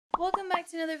Welcome back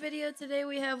to another video. Today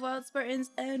we have Wild Spartans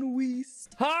and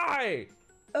Weast. Hi!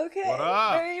 Okay, What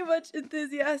up? very much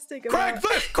enthusiastic about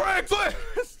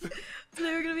Craigslist!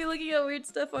 Today we're gonna be looking at weird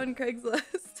stuff on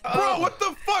Craigslist. Bro, what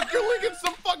the fuck? You're linking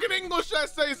some fucking English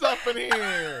essays up in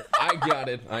here. I got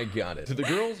it. To the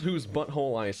girls whose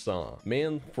butthole I saw,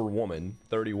 man for woman,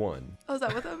 31. Oh, is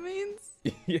that what that means?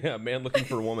 Yeah, man looking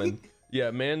for woman.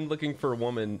 Yeah, man looking for a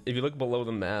woman. If you look below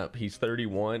the map, he's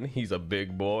 31. He's a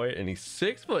big boy, and he's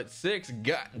 6'6".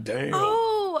 God damn.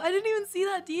 Oh, I didn't even see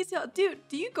that detail. Dude,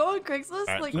 do you go on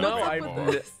Craigslist? Like, No, what's up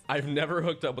with this? I've never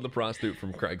hooked up with a prostitute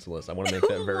from Craigslist. I want to make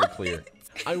that very clear.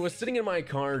 I was sitting in my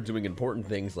car doing important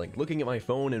things like looking at my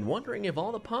phone and wondering if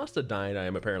all the pasta diet I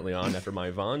am apparently on after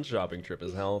my Vons shopping trip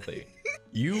is healthy.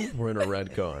 You were in a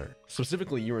red car.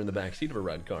 Specifically, you were in the back seat of a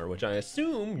red car, which I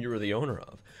assume you were the owner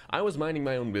of. I was minding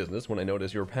my own business when I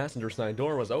noticed your passenger side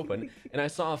door was open and I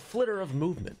saw a flitter of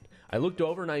movement. I looked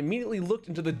over and I immediately looked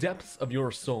into the depths of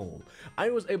your soul. I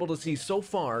was able to see so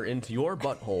far into your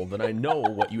butthole that I know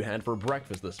what you had for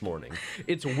breakfast this morning.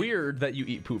 It's weird that you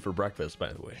eat poo for breakfast,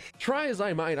 by the way. Try as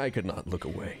I might, I could not look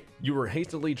away. You were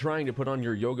hastily trying to put on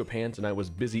your yoga pants and I was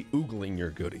busy oogling your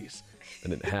goodies.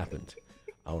 And it happened.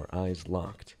 Our eyes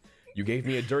locked. You gave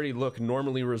me a dirty look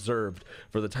normally reserved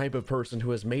for the type of person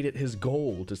who has made it his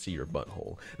goal to see your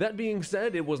butthole. That being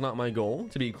said, it was not my goal.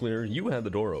 To be clear, you had the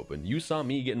door open. You saw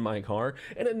me get in my car,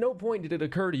 and at no point did it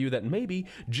occur to you that maybe,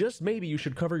 just maybe, you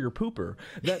should cover your pooper.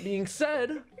 That being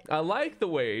said, I like the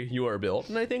way you are built,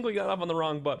 and I think we got off on the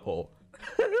wrong butthole.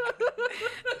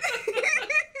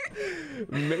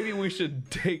 Maybe we should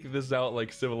take this out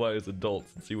like civilized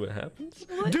adults and see what happens.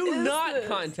 Do not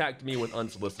contact me with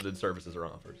unsolicited services or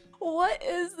offers. What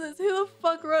is this? Who the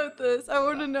fuck wrote this? I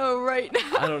want to know right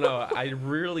now. I don't know. I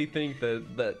really think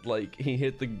that like he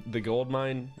hit the gold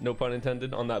mine, no pun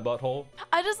intended, on that butthole.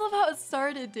 I just love how it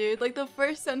started, dude. Like the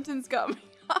first sentence got me.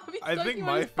 I think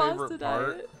my favorite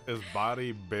part is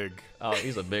body big. Oh,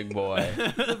 he's a big boy.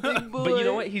 The big boy. But you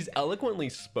know what? He's eloquently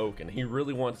spoken. He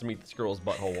really wants to meet this girl's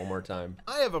butthole one more time.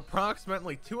 I have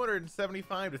approximately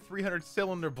 275 to 300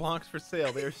 cylinder blocks for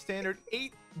sale. They are standard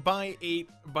 8 by 8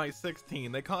 by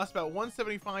 16. They cost about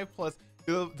 $175 plus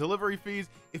delivery fees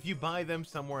if you buy them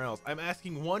somewhere else. I'm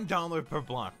asking $1 per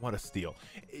block. What a steal.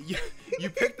 You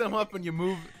pick them up and you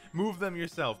move them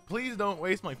yourself. Please don't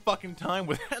waste my fucking time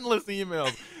with endless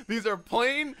emails. These are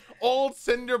plain old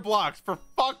cinder blocks, for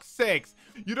fuck's sakes.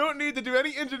 You don't need to do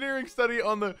any engineering study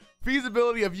on the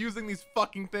feasibility of using these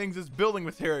fucking things as building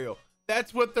material.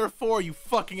 That's what they're for, you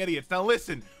fucking idiots. Now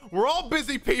listen, we're all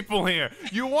busy people here.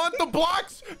 You want the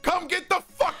blocks? Come get the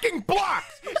fucking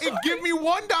blocks and give me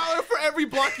 $1 for every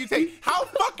block you take. How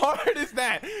fucking hard is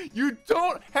that? You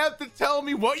don't have to tell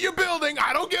me what you're building.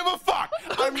 I don't give a fuck.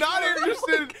 I'm not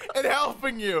interested in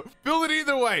helping you. Build it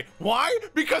either way. Why?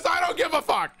 Because I don't give a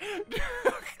fuck.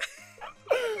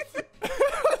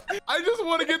 I just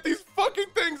want to get these fucking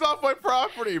things off my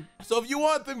property. So if you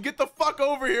want them, get the fuck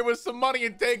over here with some money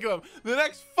and take them. The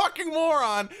next fucking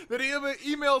moron that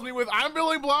emails me with, I'm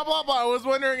building blah, blah, blah, was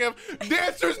wondering if the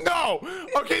answer's no.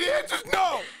 Okay, the answer's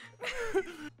no.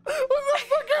 What the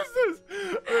fuck is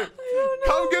this?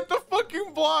 Come get the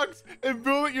fucking blocks and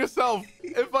build it yourself.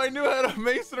 If I knew how to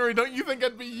masonry, don't you think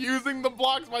I'd be using the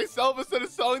blocks myself instead of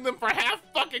selling them for half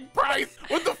fucking price?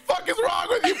 What the fuck is wrong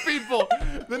with you people?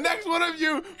 The next one of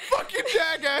you fucking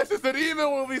jackasses that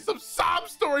email will be some sob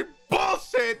story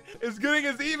bullshit is getting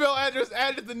his email address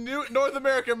added to the new North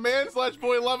American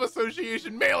Man/Boy Love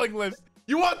Association mailing list.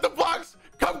 You want the blocks?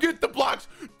 Come get the blocks.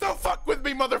 Don't fuck with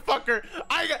me, motherfucker.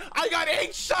 I got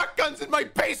 8 shotguns in my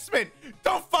basement.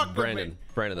 Don't fuck with me.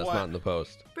 Brandon, that's not in the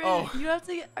post. Brandon, you have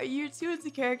to. You're too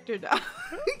into character now.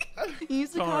 You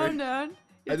need to calm down.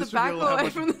 You have to back away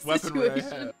from the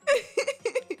situation.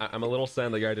 I'm a little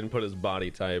sad the guy didn't put his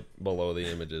body type below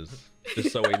the images,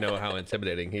 just so we know how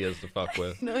intimidating he is to fuck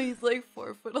with. No, he's like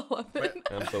 4'11".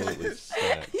 Absolutely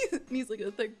sad. He's like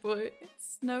a thick boy.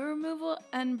 Snow removal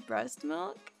and breast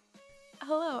milk.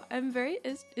 Hello, I'm very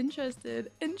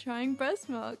interested in trying breast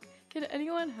milk. Can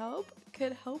anyone help?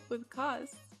 Could help with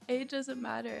costs. Age doesn't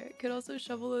matter. Could also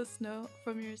shovel the snow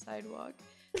from your sidewalk.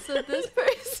 So this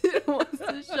person wants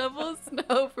to shovel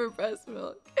snow for breast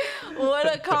milk.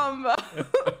 What a combo.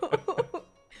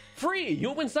 Free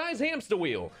human-sized hamster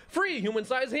wheel. Free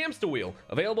human-sized hamster wheel.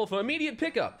 Available for immediate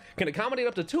pickup. Can accommodate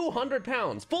up to 200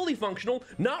 pounds. Fully functional.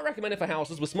 Not recommended for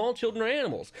houses with small children or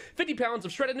animals. 50 pounds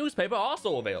of shredded newspaper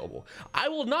also available. I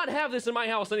will not have this in my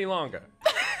house any longer.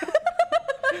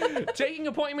 Taking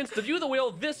appointments to view the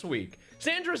wheel this week.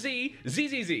 Sandra Z,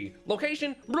 ZZZ.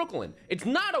 Location, Brooklyn. It's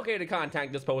not okay to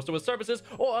contact this poster with services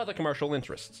or other commercial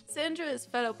interests. Sandra is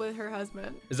fed up with her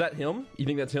husband. Is that him? You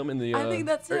think that's him in the I think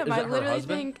that's or him. is I that her literally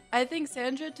husband? think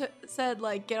Sandra said,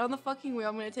 like, get on the fucking wheel.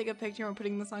 I'm gonna take a picture and we're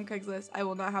putting this on Craigslist. I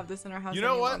will not have this in our house. You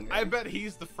know any what? longer. I bet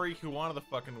he's the freak who wanted the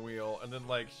fucking wheel, and then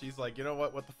like she's like, you know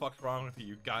what? What the fuck's wrong with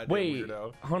you, goddamn Wait,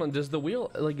 weirdo? hold on. Does the wheel,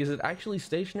 like, is it actually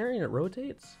stationary and it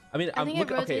rotates? I mean, I think it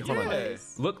okay, rotates hold on.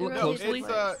 twice. Look It rotates closely.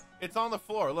 twice. It's on the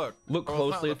floor. Look. Look Oh, it's not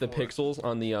on closely at the floor. pixels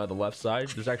on the left side.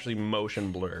 There's actually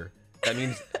motion blur. That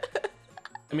means,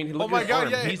 I mean, look Oh my at his god,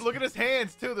 arm. yeah, He's, look at his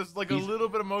hands too. There's like a he's- little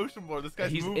bit of motion blur. This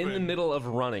guy's he's moving. in the middle of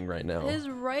running right now. His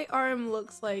right arm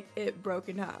looks like it broke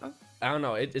in half. I don't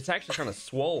know. It's actually kind of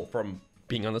swole from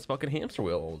being on this fucking hamster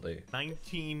wheel all day.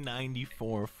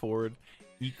 1994 Ford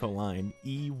Ecoline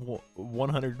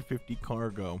E150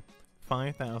 cargo,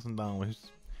 $5,000,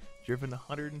 driven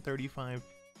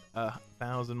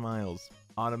 135,000 miles,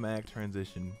 automatic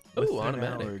transmission. Ooh, Less than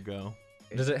automatic. An hour ago.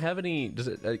 Does it have any? Does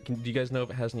it? Do you guys know if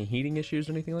it has any heating issues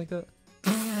or anything like that?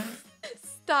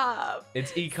 Stop.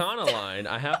 It's Econoline.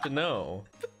 I have to know.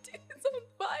 Dude, it's on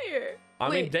fire. I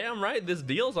mean, Wait, damn right, this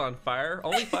deal's on fire.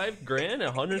 Only $5 grand,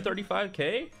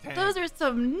 135K. those are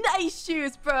some nice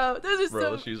shoes, bro. Those are Bro,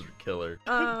 some. those shoes are killer. Dude,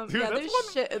 Yeah, that's there's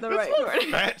one- shit in the That's right one corner.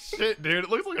 fat shit, dude. It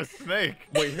looks like a snake.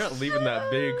 Wait, you're not leaving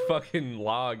that big fucking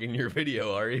log in your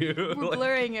video, are you? We're Like-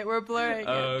 blurring it. We're blurring it.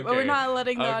 But Okay, we're not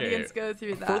letting the okay. audience go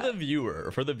through that. For the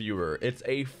viewer, it's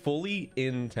a fully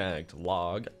intact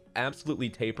log, absolutely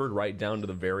tapered right down to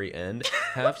the very end,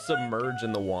 half submerged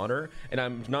in the water, and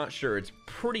I'm not sure. It's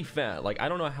pretty fat. Like, I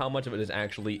don't know how much of it is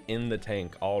actually in the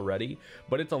tank already,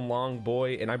 but it's a long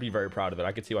boy, and I'd be very proud of it.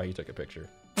 I could see why he took a picture.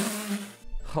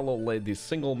 Hello, ladies.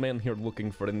 Single men here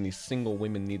looking for any single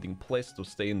women needing place to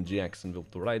stay in Jacksonville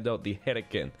to ride out the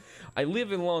hurricane. I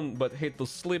live alone but hate to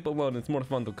sleep alone. It's more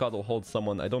fun to cuddle, hold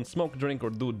someone. I don't smoke, drink, or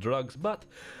do drugs, but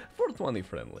 420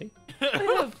 friendly.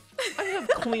 I have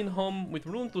clean home with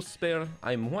room to spare.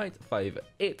 I'm white,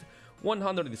 5'8",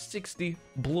 160,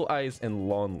 blue eyes, and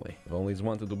lonely. I've always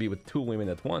wanted to be with two women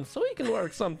at once, so we can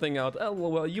work something out.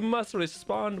 LOL, you must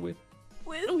respond with...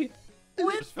 with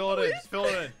Just fill it in. Just fill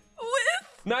it in.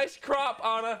 Nice crop,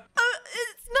 Anna!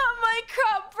 it's not my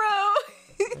crop, bro.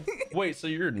 Wait, so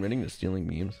you're admitting to stealing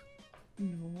memes?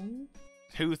 No.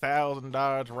 2,000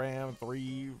 Dodge Ram,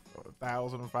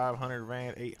 3,500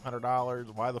 van,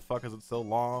 $800. Why the fuck is it so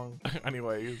long?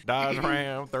 Anyways, Dodge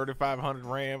Ram, 3,500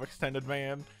 Ram, extended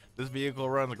van. This vehicle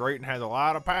runs great and has a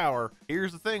lot of power.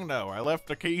 Here's the thing though, I left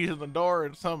the keys in the door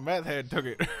and some meth head took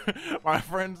it. My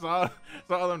friend saw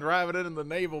them driving it in the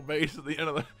naval base at the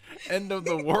end of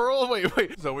the world.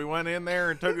 Wait. So we went in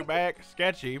there and took it back.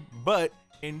 Sketchy, but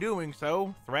in doing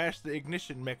so, thrashed the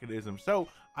ignition mechanism. So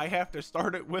I have to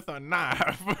start it with a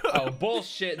knife. Oh,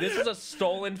 bullshit. This is a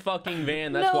stolen fucking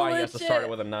van. That's No, why he has to start it legit.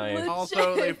 with a knife. Legit.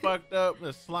 Also, they fucked up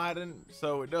the sliding,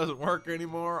 so it doesn't work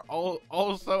anymore.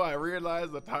 Also, I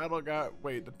realized the title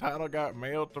got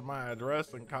mailed to my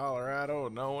address in Colorado,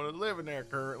 and no one is living there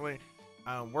currently.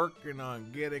 I'm working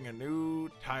on getting a new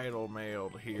title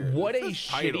mailed here. What a This is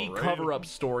title, shitty right? cover-up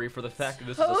story for the fact that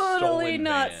this is a Totally stolen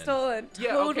not van. stolen.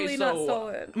 Yeah, Totally okay, not so,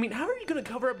 stolen. I mean, how are you going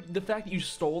to cover up the fact that you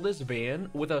stole this van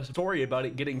with a story about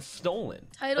it getting stolen?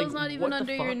 Title's Like, not even what the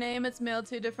under your fuck? name. It's mailed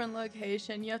to a different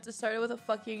location. You have to start it with a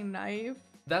fucking knife.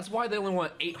 That's why they only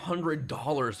want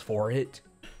 $800 for it.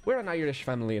 We're an Irish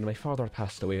family and my father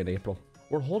passed away in April.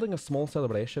 We're holding a small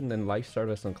celebration and life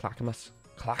service in Clackamas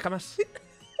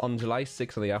on July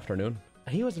 6th in the afternoon.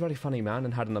 He was a very funny man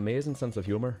and had an amazing sense of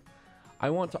humor.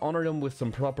 I want to honor him with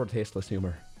some proper tasteless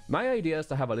humor. My idea is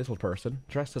to have a little person,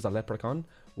 dressed as a leprechaun,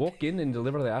 walk in and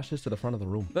deliver the ashes to the front of the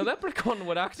room. The leprechaun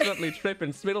would accidentally trip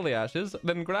and spill the ashes,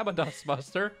 then grab a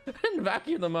dustbuster and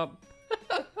vacuum them up.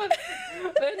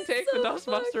 Then take the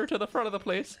dustbuster to the front of the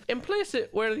place and place it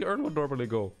where the urn would normally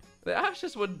go. The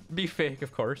ashes would be fake,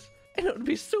 of course, and it would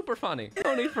be super funny.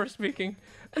 No need for speaking,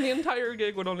 and the entire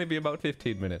gig would only be about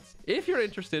 15 minutes. If you're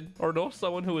interested or know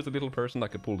someone who is a little person that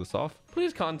could pull this off,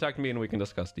 please contact me and we can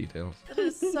discuss details. That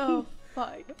is so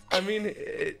fucked. I mean,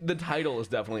 the title is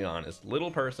definitely honest.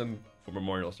 Little person for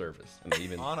memorial service, and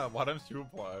even Anna, why don't you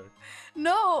apply?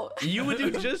 No. you would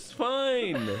do just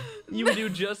fine. You would do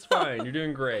just fine. You're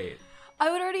doing great.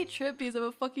 I would already trip because of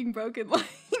a fucking broken leg.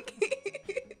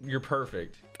 You're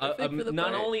perfect. Perfect for the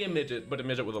Not part. only a midget, but a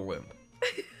midget with a limp.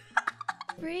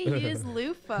 Free use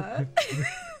loofah.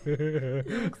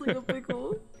 Looks like a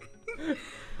pickle.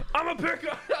 I'm a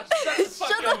pickle. Shut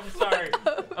the fuck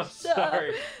up. I'm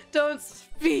sorry. Don't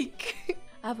speak.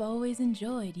 I've always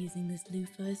enjoyed using this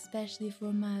loofah, especially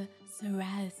for my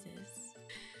psoriasis.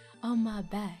 On my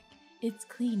back, It's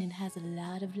clean and has a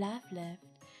lot of life left.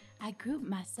 I grew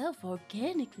myself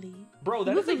organically. Bro,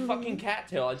 that is a fucking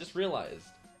cattail. I just realized.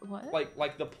 What?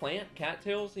 Like the plant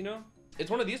cattails, you know?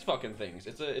 It's one of these fucking things.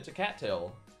 It's a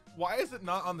cattail. Why is it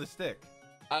not on the stick?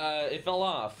 It fell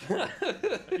off. Like,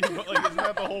 isn't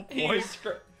that the whole point?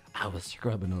 I was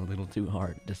scrubbing a little too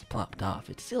hard. It just plopped off.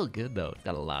 It's still good though. It's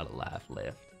got a lot of life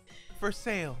left. For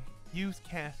sale, used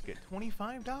casket,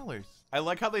 $25. I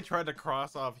like how they tried to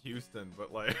cross off Houston,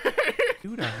 but like,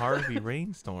 due to Harvey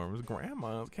rainstorms,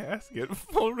 Grandma's casket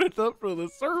floated up to the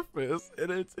surface, and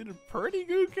it's in pretty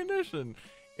good condition.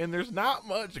 And there's not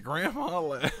much Grandma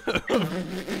left.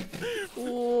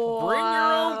 Wow. Bring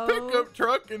your own pickup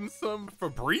truck and some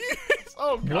Febreze.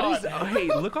 Oh God! Hey,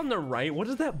 look on the right. What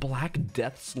is that black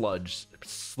death sludge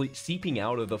seeping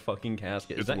out of the fucking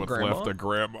casket? Is that what's Grandma? left of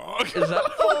Grandma. Is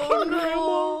that fucking Grandma?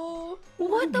 Oh, no.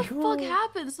 What the fuck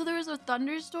happened? So there was a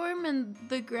thunderstorm and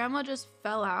the grandma just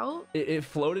fell out? It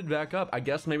floated back up. I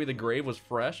guess maybe the grave was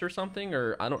fresh or something,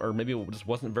 or maybe it just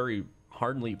wasn't very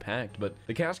hardly packed. But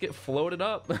the casket floated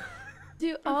up.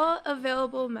 To all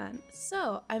available men.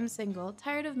 So, I'm single,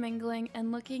 tired of mingling,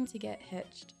 and looking to get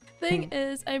hitched. Thing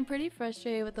is, I'm pretty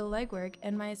frustrated with the legwork,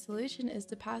 and my solution is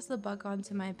to pass the buck on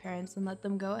to my parents and let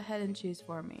them go ahead and choose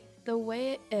for me. The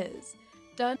way it is.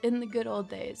 Done in the good old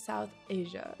days, South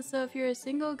Asia. So if you're a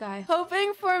single guy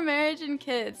hoping for marriage and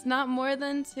kids, not more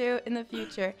than 2 in the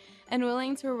future, and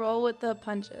willing to roll with the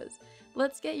punches,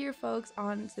 let's get your folks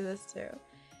on to this too.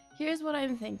 Here's what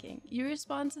I'm thinking. You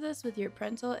respond to this with your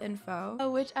parental info,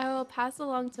 which I will pass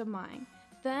along to mine.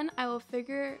 Then I will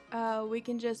figure we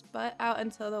can just butt out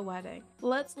until the wedding.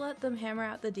 Let's let them hammer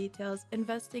out the details,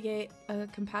 investigate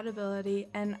compatibility,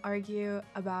 and argue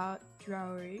about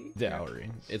dowry. Dowry.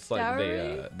 It's like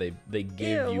Dowry? they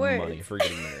give Ew, you words. money for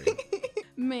getting married.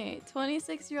 Me,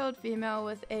 26-year-old female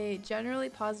with a generally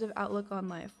positive outlook on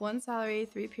life. 1 salary,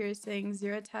 3 piercings,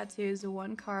 0 tattoos,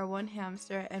 1 car, 1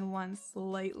 hamster, and 1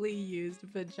 slightly used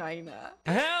vagina.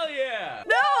 Hell yeah!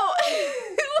 No!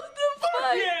 What the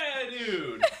fuck? Yeah,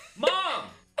 dude! Mom!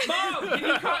 Can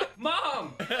you cut?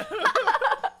 Mom!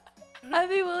 I'd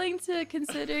be willing to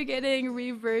consider getting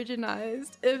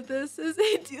re-virginized if this is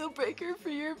a deal breaker for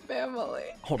your family.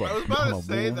 Hold on. I was about to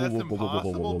say that's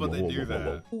impossible, but they do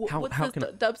that. What's how this, can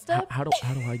dubstep? How do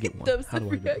I get one? How do I Dubstep get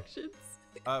one? reactions.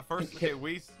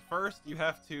 First you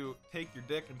have to take your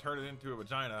dick and turn it into a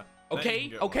vagina.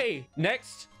 Okay.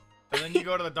 Next. And then you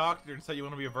go to the doctor and say you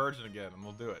want to be a virgin again, and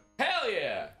we'll do it. Hell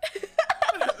yeah!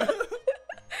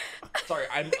 Sorry,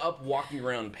 I'm up walking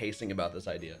around pacing about this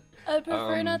idea. I'd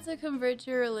prefer not to convert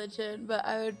to religion, but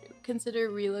I would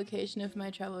consider relocation if my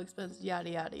travel expense yada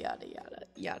yada yada yada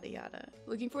yada yada.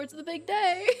 Looking forward to the big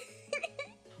day.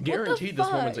 Guaranteed this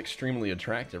fuck? woman's extremely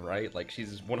attractive, right? Like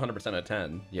she's 100% a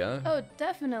 10, yeah? Oh,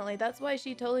 definitely. That's why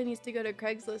she totally needs to go to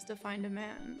Craigslist to find a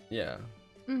man. Yeah.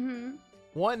 Mm-hmm.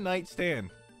 One night stand.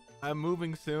 I'm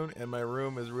moving soon and my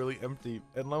room is really empty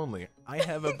and lonely. I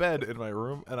have a bed in my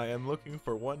room and I am looking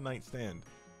for one night stand.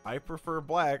 I prefer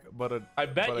black, but I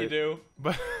bet you do.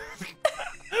 But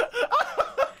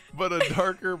but a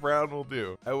darker brown will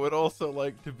do. I would also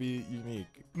like to be unique.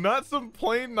 Not some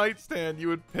plain nightstand you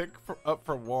would pick up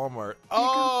from Walmart.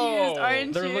 Confused,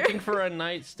 aren't They're you? looking for a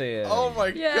nightstand. Oh my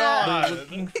Yeah. God. They're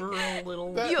looking for a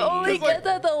little. That- You only Because, get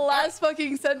that the last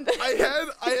fucking sentence. I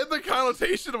had the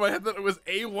connotation in my head that it was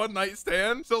a one night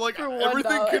stand. So like For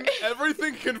everything $1.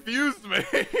 everything confused me.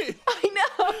 I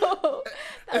know.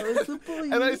 That was the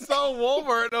point. And I saw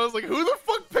Walmart and I was like, who the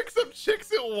fuck picks up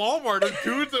chicks at Walmart or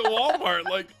dudes at Walmart?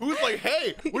 Like, who's like,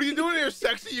 hey, what are you doing here,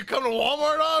 sexy? You come to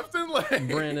Walmart often? Like,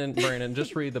 Brandon,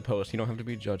 just read the post. You don't have to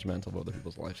be judgmental of other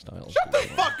people's lifestyles. shut the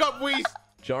fuck up, Weiss.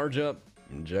 Charge up,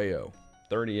 J.O.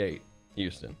 38,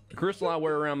 Houston. The crystal I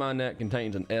wear around my neck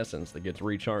contains an essence that gets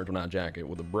recharged when I jack it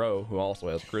with a bro who also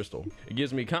has crystal. It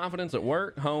gives me confidence at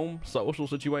work, home, social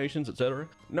situations, etc.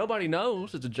 Nobody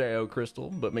knows it's a J.O. crystal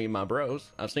but me and my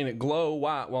bros. I've seen it glow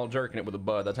white while jerking it with a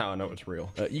bud. That's how I know it's real.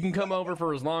 You can come over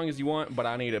for as long as you want, but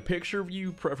I need a picture of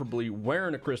you, preferably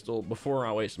wearing a crystal, before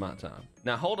I waste my time.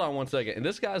 Now hold on one second, and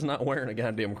this guy's not wearing a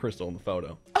goddamn crystal in the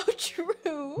photo. Oh, true.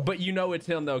 But you know it's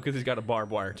him though, because he's got a barbed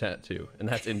wire tattoo, and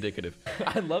that's indicative.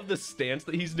 I love the stance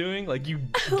that he's doing. Like you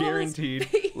guaranteed.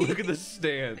 Look at the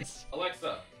stance.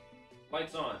 Alexa,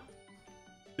 lights on.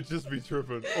 It just be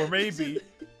tripping. Or maybe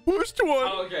pushed one.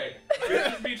 Oh, okay. It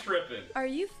just be tripping. Are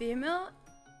you female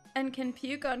and can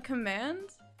puke on command?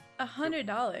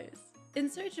 $100. In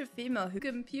search of female who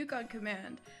can puke on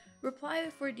command. Reply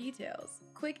for details.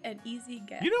 Quick and easy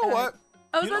gag. You know what?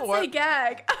 I was You know about to say what?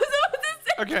 gag. I was about to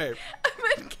say Okay.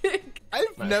 I meant gig.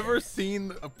 I've never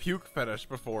seen a puke fetish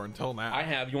before until now. I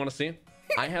have. You want to see?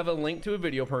 I have a link to a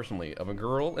video personally of a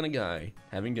girl and a guy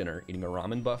having dinner, eating a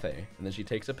ramen buffet, and then she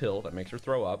takes a pill that makes her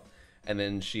throw up, and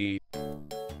then she...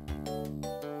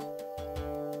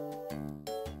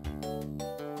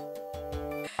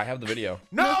 I have the video.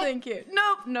 No, thank you.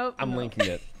 Nope. I'm linking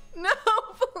it. No,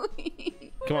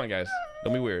 please. Come on, guys.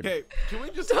 Don't be weird. Okay, can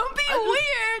we just... Don't be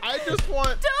weird. I just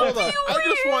want... Don't hold on. be I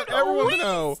just want weird, everyone to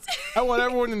know... Weast. I want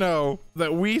everyone to know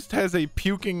that Weast has a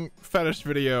puking fetish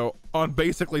video on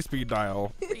basically speed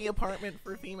dial. Free apartment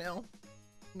for female.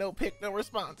 No pick, no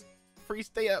response. Free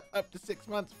stay up to 6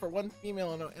 months for one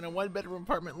female in a one-bedroom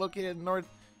apartment located in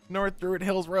North Druid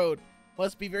Hills Road.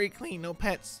 Must be very clean, no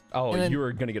pets. Oh, And then- you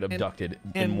are going to get abducted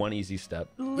in one easy step.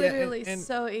 Literally and-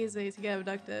 so easy to get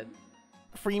abducted.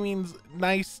 Free means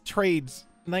nice trades.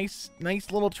 Nice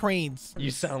little trades.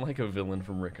 You sound like a villain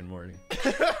from Rick and Morty.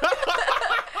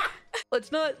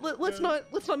 Let's not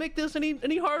make this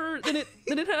any harder than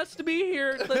it has to be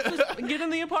here. Let's just get in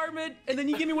the apartment, and then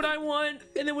you give me what I want,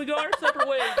 and then we go our separate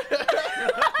ways.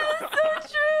 So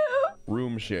true.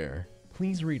 Room share.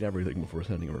 Please read everything before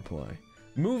sending a reply.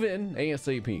 Move in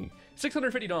ASAP.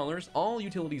 $650, all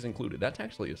utilities included. That's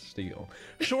actually a steal.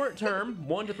 Short term,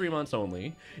 1 to 3 months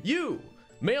only. You,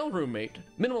 male roommate,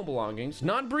 minimal belongings,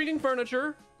 non-breeding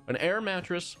furniture, an air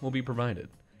mattress will be provided.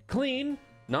 Clean,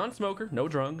 non-smoker, no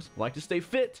drugs, like to stay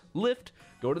fit, lift,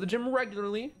 go to the gym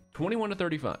regularly, 21 to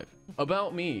 35.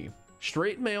 About me,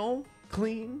 straight male,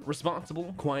 clean,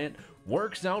 responsible, quiet,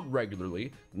 works out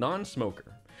regularly,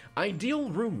 non-smoker. Ideal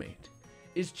roommate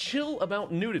is chill about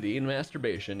nudity and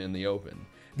masturbation in the open.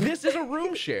 This is a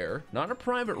room share, not a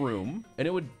private room, and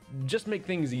it would just make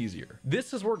things easier.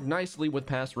 This has worked nicely with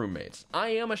past roommates. I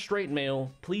am a straight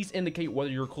male. Please indicate whether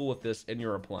you're cool with this in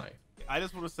your reply. I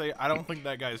just want to say I don't think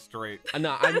that guy's straight.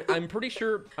 No, I'm pretty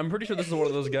sure this is one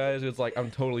of those guys who's like,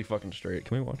 I'm totally fucking straight.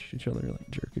 Can we watch each other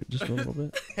like jerk it just a little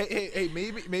bit? Hey,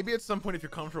 maybe at some point if you're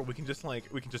comfortable, we can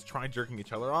just try jerking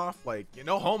each other off. Like,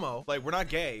 no homo. Like, we're not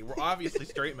gay. We're obviously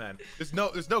straight men. There's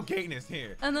no gayness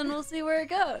here. And then we'll see where it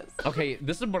goes. Okay,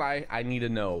 this is what I need to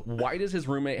know. Why does his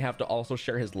roommate have to also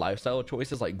share his lifestyle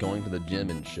choices, like going to the gym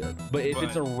and shit? But if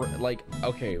it's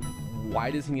okay,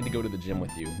 why does he need to go to the gym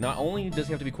with you? Not only does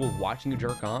he have to be cool with watching you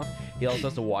jerk off, he also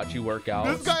has to watch you work out.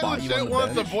 This guy spot you on legit the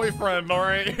wants a bench. boyfriend, all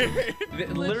right?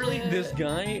 Literally, Legit. this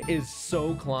guy is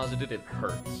so closeted it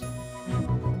hurts.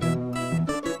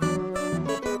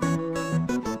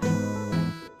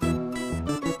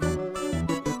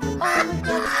 Oh my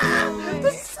god.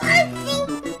 The cycle!